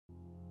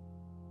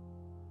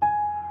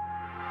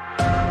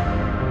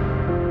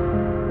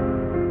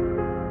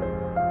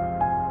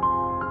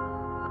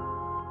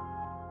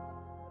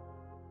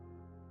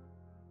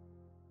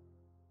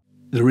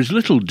is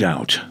little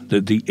doubt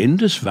that the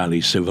Indus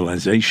Valley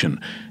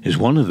Civilization is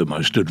one of the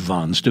most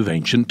advanced of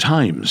ancient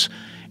times,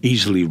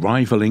 easily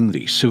rivaling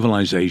the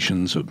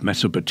civilizations of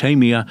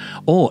Mesopotamia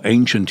or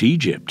ancient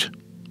Egypt.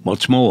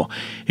 What's more,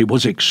 it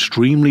was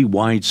extremely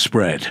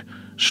widespread,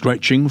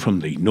 stretching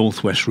from the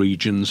northwest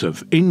regions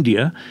of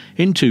India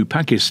into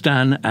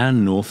Pakistan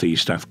and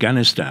northeast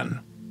Afghanistan.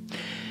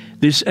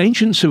 This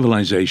ancient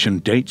civilization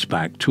dates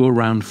back to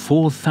around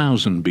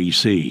 4000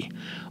 BC,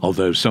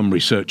 although some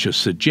researchers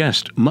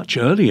suggest much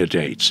earlier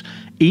dates,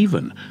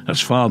 even as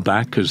far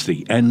back as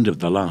the end of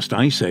the last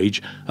ice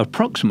age,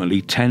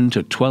 approximately 10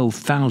 to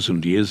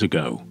 12,000 years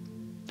ago.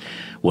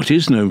 What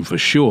is known for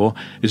sure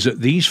is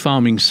that these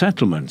farming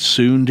settlements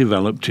soon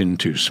developed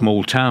into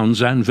small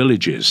towns and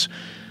villages.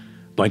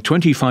 By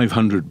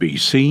 2500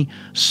 BC,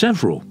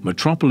 several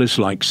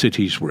metropolis-like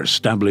cities were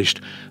established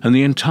and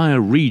the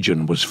entire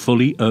region was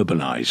fully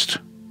urbanized.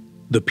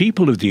 The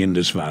people of the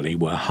Indus Valley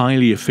were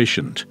highly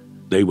efficient.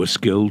 They were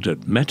skilled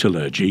at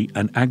metallurgy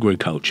and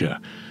agriculture,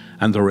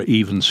 and there are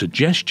even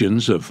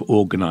suggestions of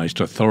organized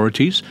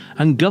authorities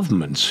and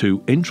governments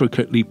who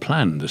intricately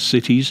planned the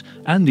cities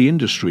and the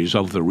industries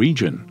of the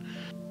region.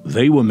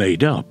 They were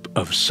made up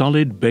of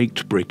solid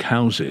baked brick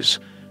houses,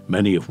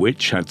 many of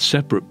which had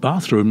separate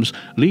bathrooms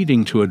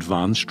leading to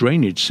advanced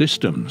drainage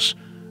systems.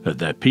 At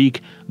their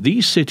peak,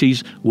 these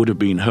cities would have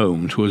been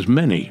home to as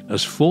many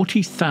as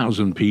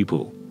 40,000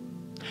 people.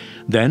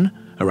 Then,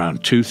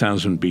 around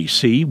 2000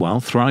 BC, while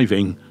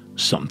thriving,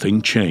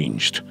 something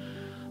changed.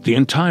 The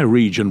entire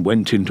region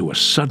went into a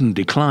sudden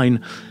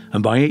decline,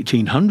 and by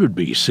 1800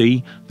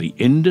 BC, the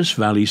Indus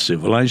Valley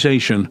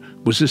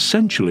Civilization was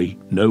essentially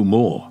no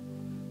more.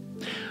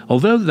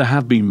 Although there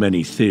have been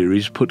many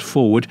theories put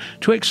forward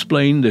to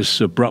explain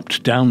this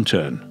abrupt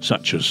downturn,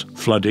 such as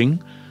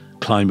flooding,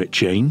 climate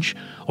change,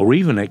 or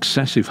even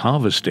excessive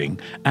harvesting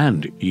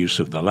and use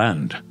of the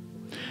land.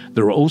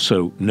 There are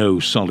also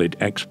no solid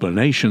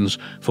explanations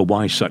for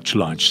why such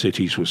large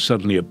cities were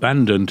suddenly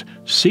abandoned,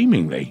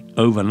 seemingly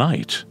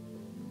overnight.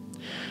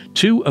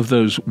 Two of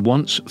those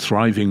once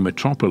thriving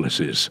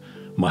metropolises,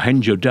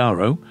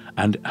 Mohenjo-Daro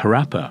and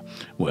Harappa,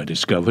 were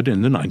discovered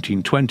in the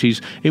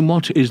 1920s in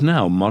what is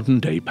now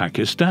modern-day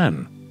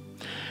Pakistan.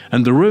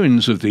 And the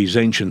ruins of these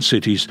ancient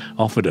cities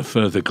offered a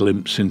further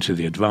glimpse into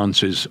the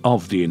advances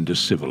of the Indus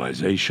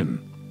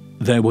civilization.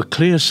 There were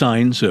clear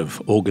signs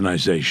of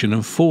organization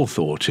and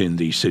forethought in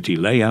the city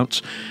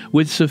layouts,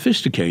 with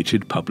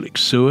sophisticated public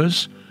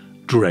sewers,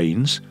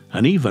 drains,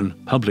 and even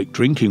public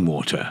drinking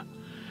water.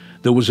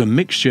 There was a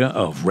mixture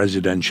of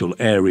residential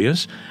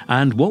areas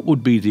and what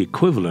would be the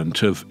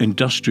equivalent of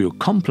industrial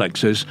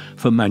complexes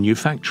for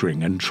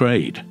manufacturing and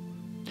trade.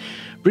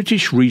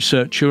 British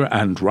researcher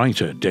and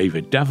writer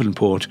David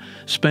Davenport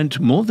spent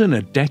more than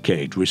a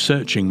decade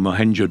researching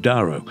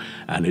Mohenjo-Daro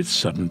and its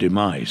sudden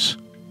demise.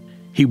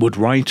 He would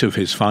write of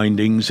his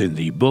findings in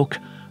the book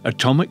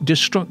Atomic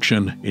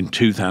Destruction in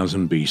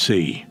 2000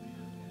 BC.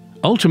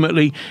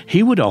 Ultimately,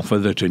 he would offer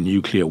that a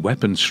nuclear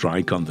weapon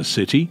strike on the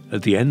city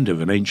at the end of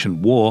an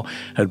ancient war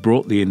had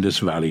brought the Indus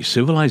Valley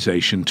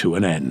Civilization to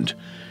an end,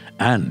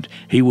 and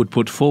he would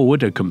put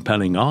forward a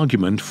compelling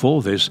argument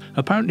for this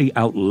apparently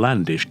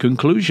outlandish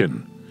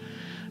conclusion.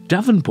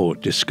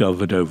 Davenport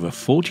discovered over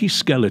 40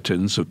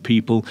 skeletons of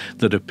people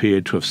that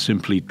appeared to have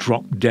simply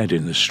dropped dead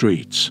in the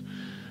streets.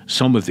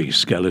 Some of these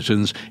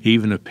skeletons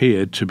even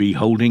appeared to be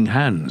holding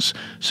hands,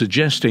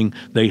 suggesting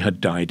they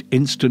had died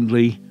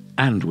instantly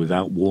and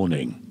without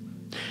warning.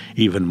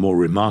 Even more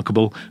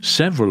remarkable,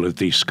 several of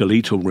these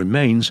skeletal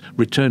remains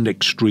returned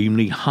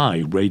extremely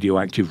high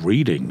radioactive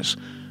readings,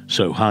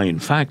 so high in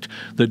fact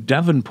that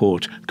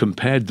Davenport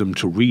compared them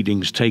to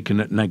readings taken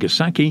at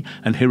Nagasaki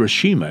and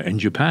Hiroshima in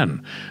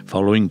Japan,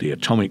 following the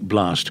atomic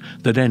blast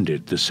that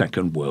ended the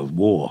Second World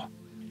War.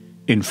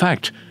 In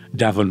fact,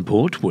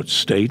 Davenport would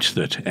state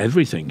that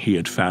everything he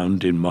had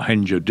found in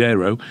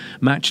Mohenjo-Daro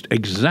matched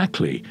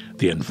exactly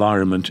the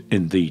environment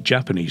in the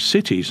Japanese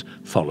cities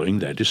following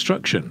their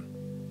destruction.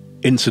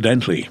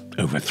 Incidentally,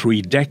 over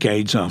 3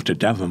 decades after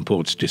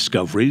Davenport's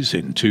discoveries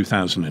in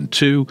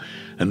 2002,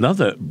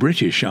 another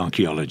British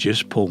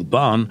archaeologist, Paul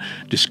Barn,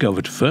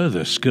 discovered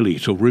further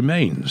skeletal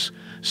remains.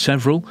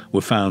 Several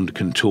were found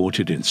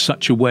contorted in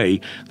such a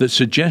way that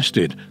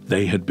suggested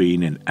they had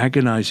been in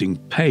agonizing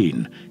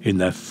pain in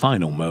their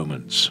final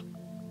moments.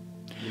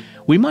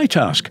 We might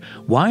ask,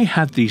 why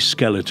had these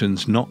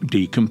skeletons not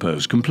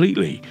decomposed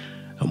completely?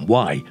 And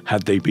why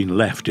had they been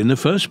left in the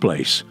first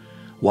place?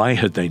 Why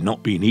had they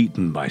not been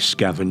eaten by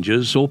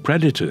scavengers or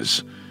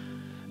predators?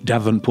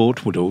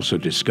 Davenport would also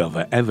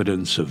discover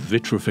evidence of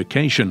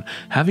vitrification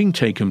having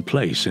taken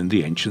place in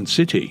the ancient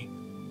city.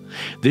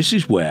 This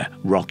is where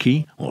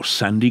rocky or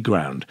sandy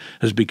ground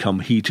has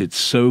become heated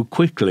so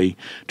quickly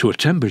to a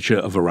temperature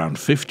of around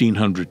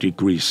 1500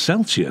 degrees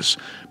Celsius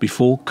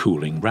before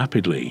cooling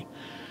rapidly.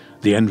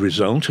 The end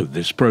result of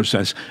this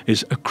process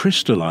is a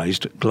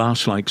crystallized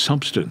glass-like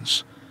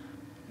substance.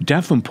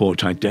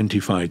 Davenport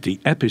identified the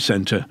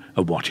epicenter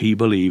of what he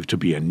believed to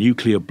be a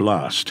nuclear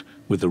blast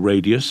with a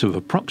radius of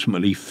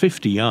approximately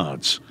 50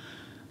 yards.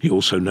 He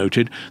also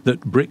noted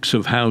that bricks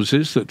of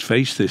houses that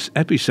faced this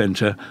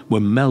epicenter were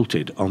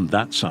melted on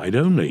that side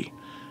only,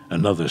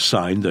 another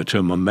sign that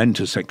a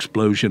momentous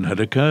explosion had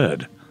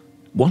occurred.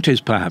 What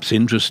is perhaps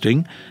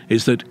interesting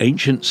is that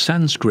ancient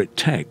Sanskrit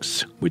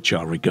texts, which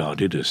are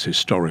regarded as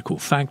historical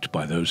fact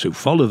by those who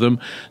follow them,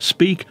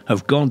 speak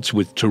of gods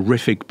with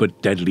terrific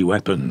but deadly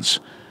weapons.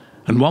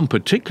 And one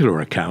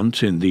particular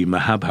account in the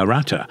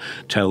Mahabharata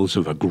tells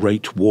of a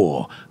great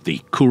war, the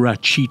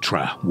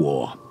Kurukshetra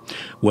War,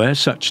 where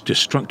such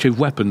destructive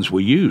weapons were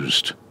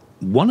used.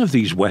 One of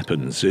these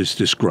weapons is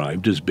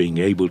described as being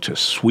able to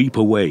sweep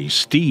away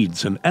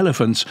steeds and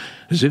elephants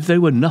as if they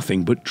were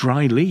nothing but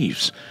dry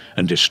leaves,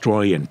 and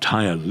destroy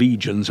entire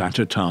legions at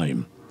a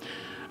time.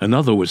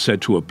 Another was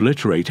said to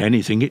obliterate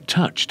anything it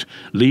touched,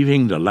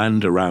 leaving the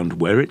land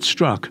around where it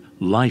struck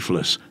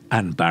lifeless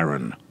and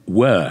barren.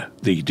 Were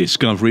the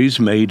discoveries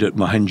made at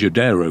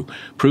Mohenjo-Daro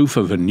proof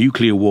of a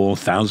nuclear war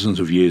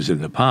thousands of years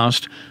in the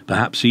past,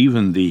 perhaps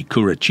even the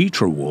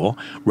Kurukshetra War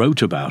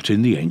wrote about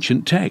in the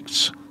ancient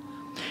texts?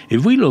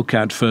 If we look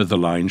at further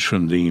lines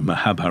from the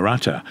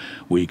Mahabharata,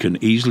 we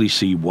can easily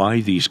see why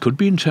these could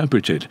be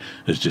interpreted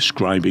as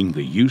describing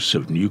the use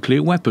of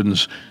nuclear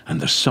weapons and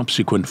the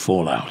subsequent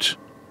fallout.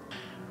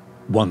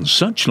 One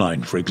such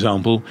line, for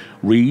example,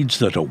 reads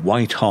that a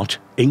white-hot,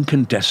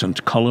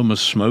 incandescent column of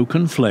smoke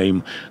and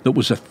flame that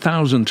was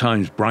 1,000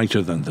 times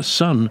brighter than the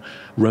sun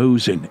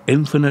rose in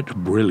infinite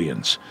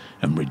brilliance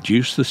and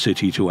reduced the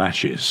city to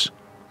ashes.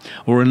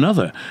 Or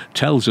another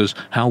tells us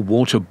how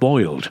water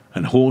boiled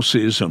and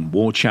horses and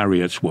war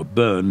chariots were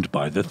burned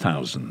by the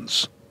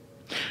thousands.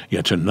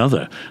 Yet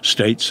another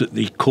states that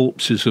the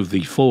corpses of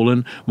the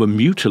fallen were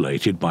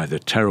mutilated by the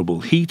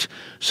terrible heat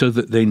so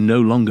that they no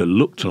longer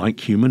looked like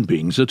human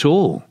beings at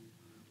all.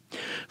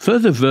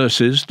 Further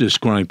verses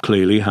describe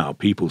clearly how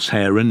people's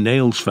hair and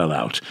nails fell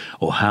out,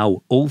 or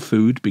how all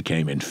food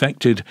became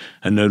infected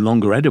and no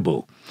longer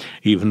edible.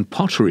 Even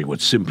pottery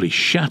would simply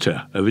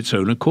shatter of its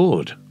own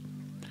accord.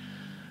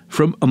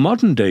 From a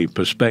modern-day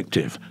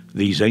perspective,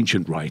 these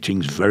ancient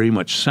writings very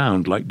much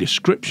sound like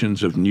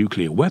descriptions of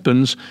nuclear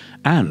weapons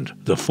and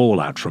the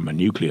fallout from a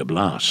nuclear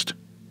blast.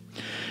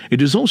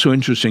 It is also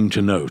interesting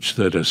to note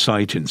that a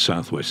site in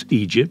southwest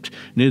Egypt,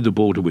 near the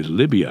border with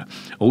Libya,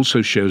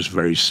 also shows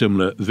very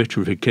similar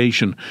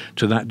vitrification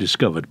to that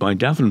discovered by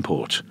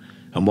Davenport.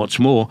 And what's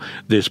more,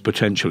 this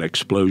potential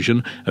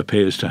explosion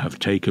appears to have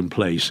taken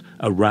place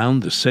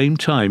around the same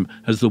time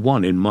as the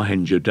one in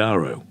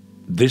Mohenjo-Daro.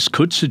 This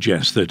could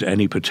suggest that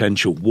any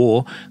potential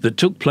war that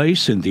took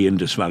place in the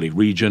Indus Valley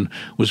region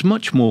was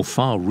much more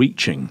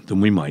far-reaching than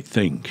we might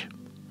think.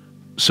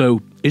 So,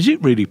 is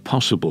it really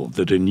possible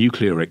that a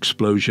nuclear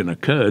explosion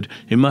occurred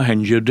in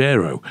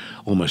Mohenjo-Daro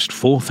almost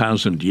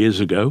 4,000 years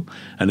ago,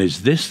 and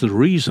is this the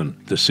reason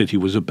the city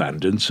was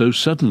abandoned so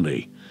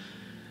suddenly?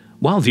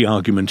 While the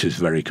argument is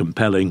very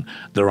compelling,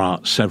 there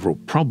are several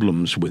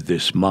problems with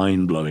this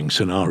mind-blowing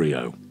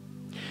scenario.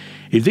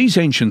 If these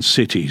ancient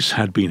cities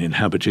had been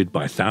inhabited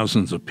by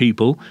thousands of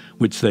people,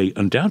 which they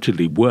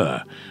undoubtedly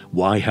were,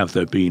 why have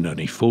there been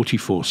only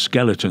 44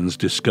 skeletons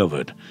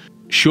discovered?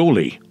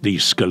 Surely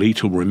these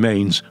skeletal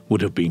remains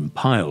would have been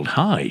piled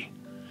high.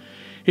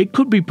 It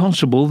could be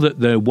possible that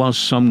there was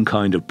some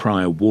kind of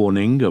prior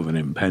warning of an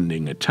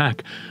impending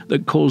attack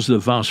that caused the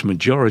vast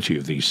majority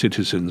of these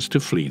citizens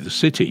to flee the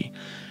city.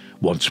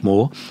 Once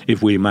more,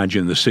 if we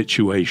imagine the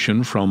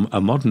situation from a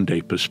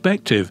modern-day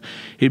perspective,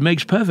 it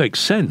makes perfect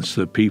sense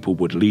that people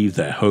would leave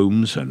their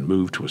homes and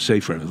move to a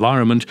safer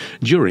environment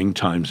during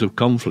times of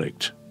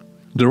conflict.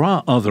 There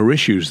are other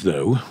issues,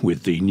 though,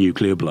 with the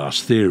nuclear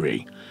blast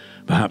theory.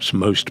 Perhaps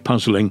most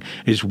puzzling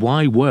is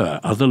why were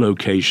other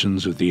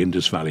locations of the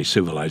Indus Valley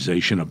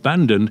Civilization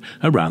abandoned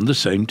around the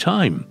same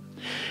time?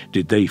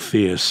 Did they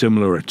fear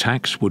similar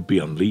attacks would be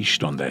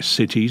unleashed on their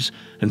cities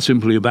and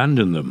simply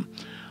abandon them?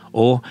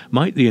 Or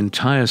might the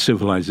entire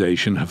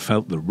civilization have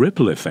felt the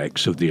ripple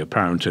effects of the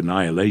apparent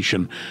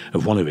annihilation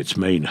of one of its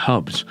main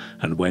hubs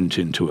and went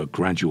into a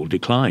gradual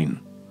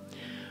decline?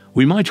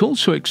 We might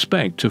also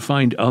expect to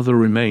find other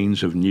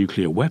remains of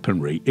nuclear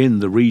weaponry in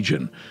the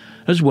region,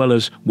 as well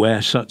as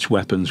where such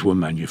weapons were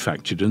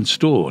manufactured and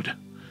stored.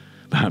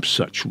 Perhaps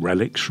such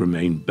relics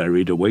remain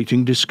buried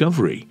awaiting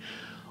discovery.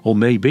 Or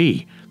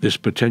maybe this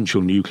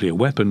potential nuclear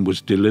weapon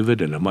was delivered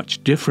in a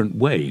much different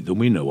way than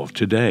we know of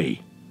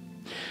today.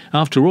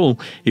 After all,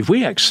 if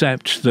we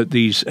accept that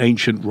these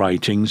ancient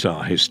writings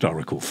are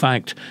historical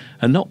fact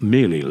and not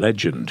merely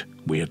legend,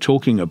 we are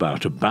talking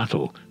about a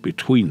battle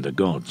between the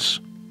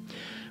gods.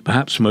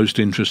 Perhaps most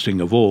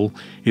interesting of all,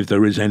 if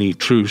there is any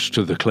truth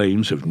to the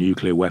claims of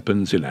nuclear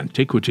weapons in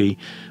antiquity,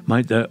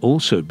 might there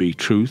also be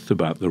truth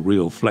about the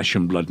real flesh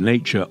and blood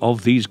nature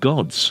of these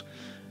gods?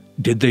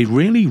 Did they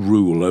really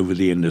rule over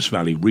the Indus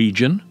Valley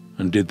region?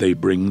 And did they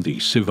bring the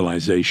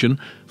civilization,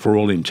 for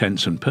all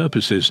intents and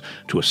purposes,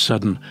 to a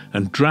sudden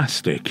and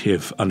drastic,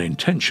 if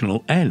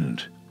unintentional,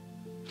 end?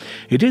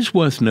 It is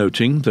worth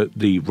noting that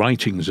the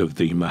writings of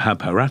the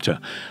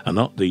Mahabharata are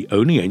not the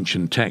only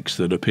ancient texts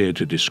that appear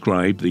to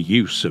describe the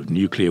use of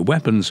nuclear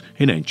weapons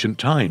in ancient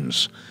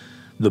times.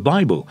 The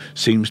Bible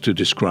seems to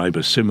describe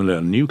a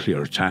similar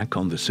nuclear attack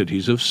on the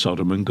cities of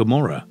Sodom and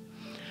Gomorrah.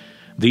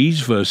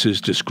 These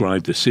verses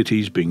describe the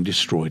cities being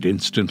destroyed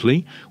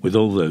instantly, with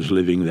all those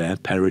living there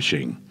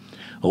perishing.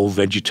 All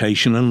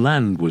vegetation and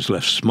land was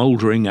left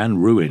smouldering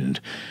and ruined,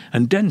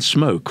 and dense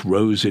smoke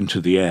rose into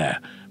the air,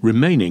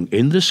 remaining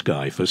in the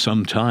sky for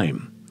some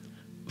time.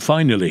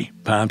 Finally,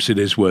 perhaps it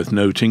is worth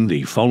noting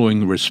the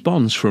following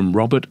response from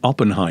Robert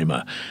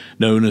Oppenheimer,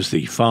 known as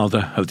the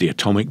father of the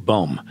atomic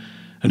bomb,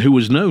 and who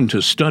was known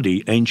to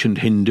study ancient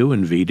Hindu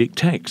and Vedic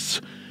texts.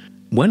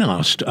 When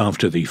asked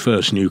after the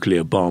first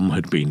nuclear bomb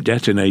had been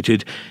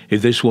detonated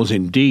if this was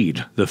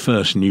indeed the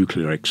first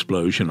nuclear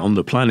explosion on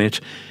the planet,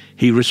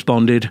 he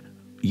responded,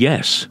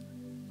 "Yes,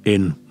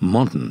 in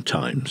modern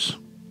times."